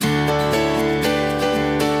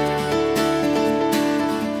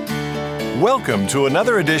Welcome to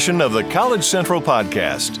another edition of the College Central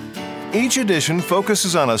Podcast. Each edition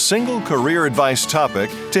focuses on a single career advice topic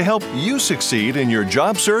to help you succeed in your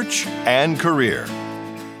job search and career.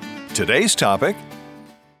 Today's topic: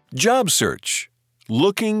 job search,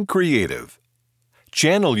 looking creative.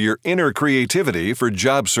 Channel your inner creativity for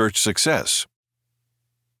job search success.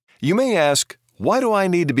 You may ask, why do I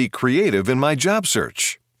need to be creative in my job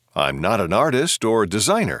search? I'm not an artist or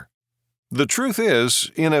designer. The truth is,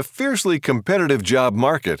 in a fiercely competitive job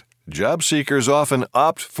market, job seekers often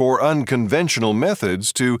opt for unconventional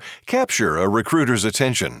methods to capture a recruiter's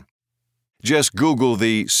attention. Just Google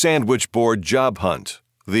the sandwich board job hunt,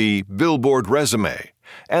 the billboard resume,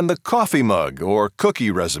 and the coffee mug or cookie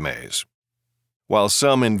resumes. While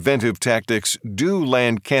some inventive tactics do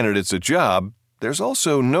land candidates a job, there's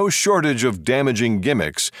also no shortage of damaging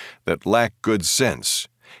gimmicks that lack good sense,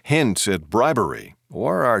 hint at bribery,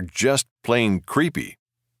 or are just plain creepy.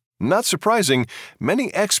 Not surprising,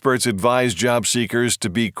 many experts advise job seekers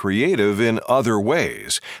to be creative in other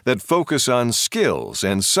ways that focus on skills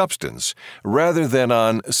and substance rather than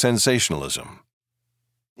on sensationalism.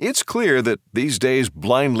 It's clear that these days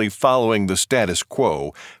blindly following the status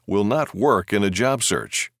quo will not work in a job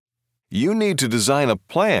search. You need to design a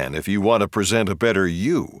plan if you want to present a better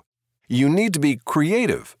you. You need to be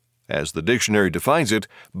creative, as the dictionary defines it,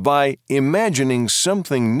 by imagining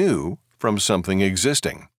something new from something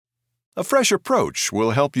existing. A fresh approach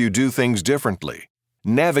will help you do things differently,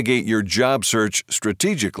 navigate your job search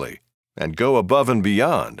strategically, and go above and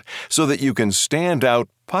beyond so that you can stand out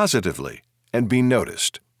positively and be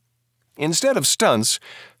noticed. Instead of stunts,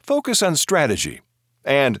 focus on strategy,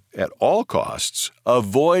 and, at all costs,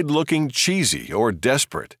 avoid looking cheesy or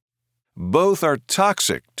desperate. Both are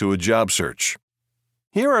toxic to a job search.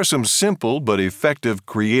 Here are some simple but effective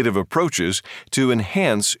creative approaches to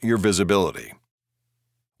enhance your visibility.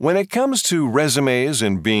 When it comes to resumes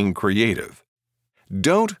and being creative,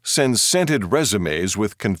 don't send scented resumes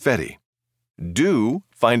with confetti. Do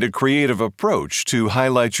find a creative approach to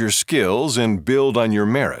highlight your skills and build on your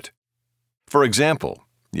merit. For example,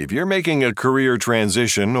 if you're making a career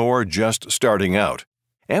transition or just starting out,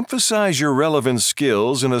 emphasize your relevant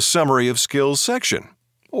skills in a summary of skills section.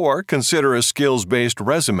 Or consider a skills-based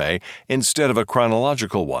resume instead of a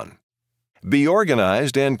chronological one. Be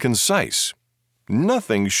organized and concise.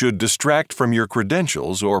 Nothing should distract from your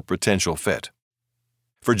credentials or potential fit.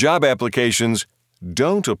 For job applications,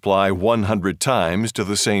 don't apply 100 times to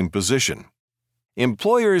the same position.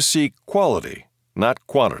 Employers seek quality, not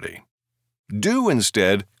quantity. Do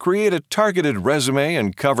instead create a targeted resume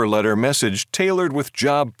and cover letter message tailored with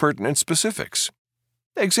job-pertinent specifics.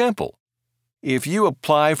 Example: if you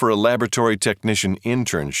apply for a laboratory technician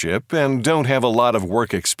internship and don't have a lot of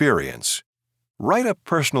work experience, write a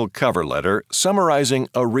personal cover letter summarizing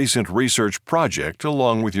a recent research project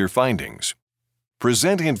along with your findings.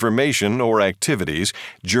 Present information or activities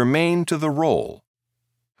germane to the role.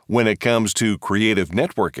 When it comes to creative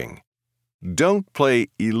networking, don't play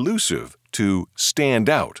elusive to stand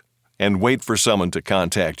out and wait for someone to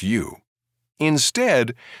contact you.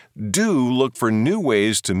 Instead, do look for new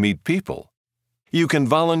ways to meet people. You can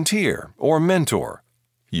volunteer or mentor.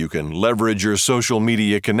 You can leverage your social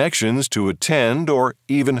media connections to attend or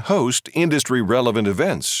even host industry-relevant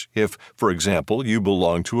events if, for example, you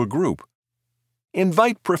belong to a group.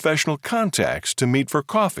 Invite professional contacts to meet for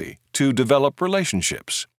coffee to develop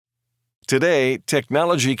relationships. Today,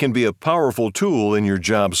 technology can be a powerful tool in your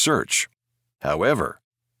job search. However,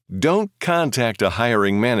 don't contact a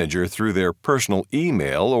hiring manager through their personal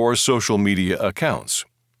email or social media accounts.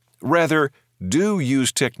 Rather, do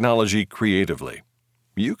use technology creatively.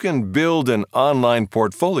 You can build an online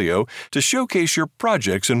portfolio to showcase your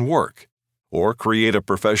projects and work, or create a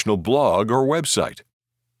professional blog or website.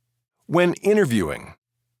 When interviewing,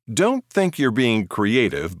 don't think you're being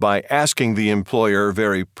creative by asking the employer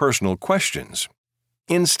very personal questions.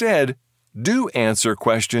 Instead, do answer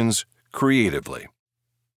questions creatively.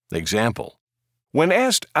 Example: when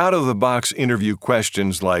asked out-of-the-box interview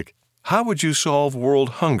questions like, "How would you solve world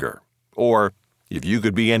hunger?" Or, "If you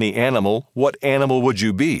could be any animal, what animal would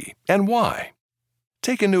you be, and why?"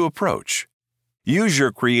 Take a new approach. Use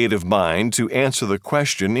your creative mind to answer the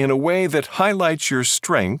question in a way that highlights your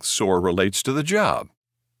strengths or relates to the job.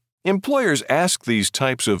 Employers ask these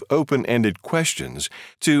types of open-ended questions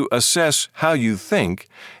to assess how you think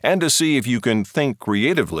and to see if you can think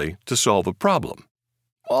creatively to solve a problem.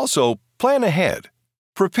 Also, plan ahead.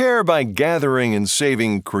 Prepare by gathering and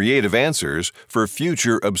saving creative answers for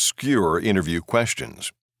future obscure interview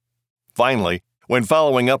questions. Finally, when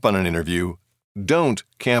following up on an interview, don't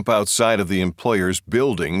camp outside of the employer's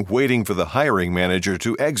building waiting for the hiring manager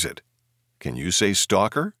to exit. Can you say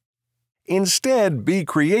stalker? Instead, be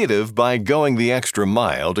creative by going the extra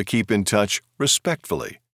mile to keep in touch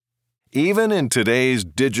respectfully. Even in today's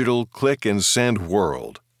digital click and send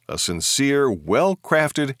world, a sincere,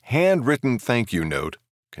 well-crafted, handwritten thank you note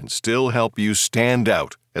can still help you stand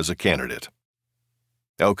out as a candidate.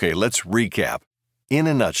 Okay, let's recap. In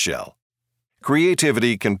a nutshell,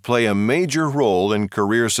 creativity can play a major role in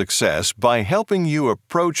career success by helping you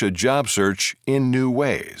approach a job search in new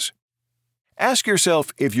ways. Ask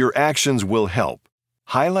yourself if your actions will help.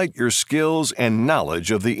 Highlight your skills and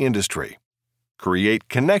knowledge of the industry. Create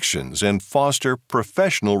connections and foster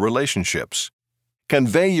professional relationships.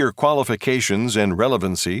 Convey your qualifications and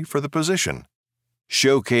relevancy for the position.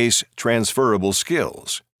 Showcase transferable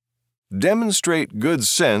skills. Demonstrate good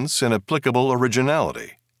sense and applicable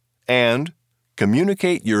originality. And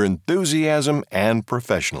communicate your enthusiasm and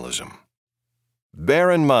professionalism.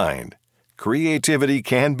 Bear in mind, creativity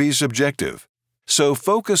can be subjective, so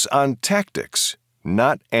focus on tactics,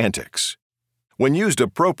 not antics. When used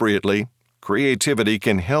appropriately, creativity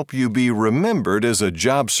can help you be remembered as a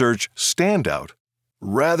job search standout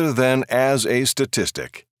rather than as a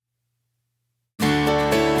statistic.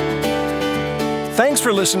 Thanks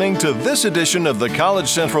for listening to this edition of the College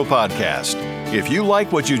Central Podcast. If you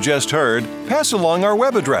like what you just heard, pass along our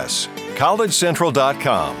web address,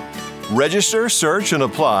 collegecentral.com. Register, search, and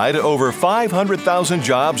apply to over 500,000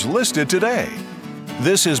 jobs listed today.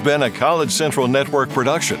 This has been a College Central Network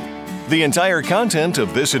production. The entire content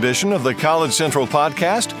of this edition of the College Central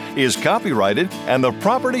Podcast is copyrighted and the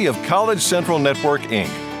property of College Central Network, Inc.,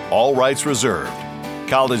 all rights reserved.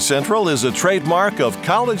 College Central is a trademark of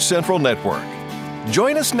College Central Network.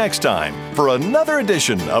 Join us next time for another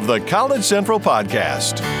edition of the College Central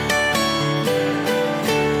Podcast.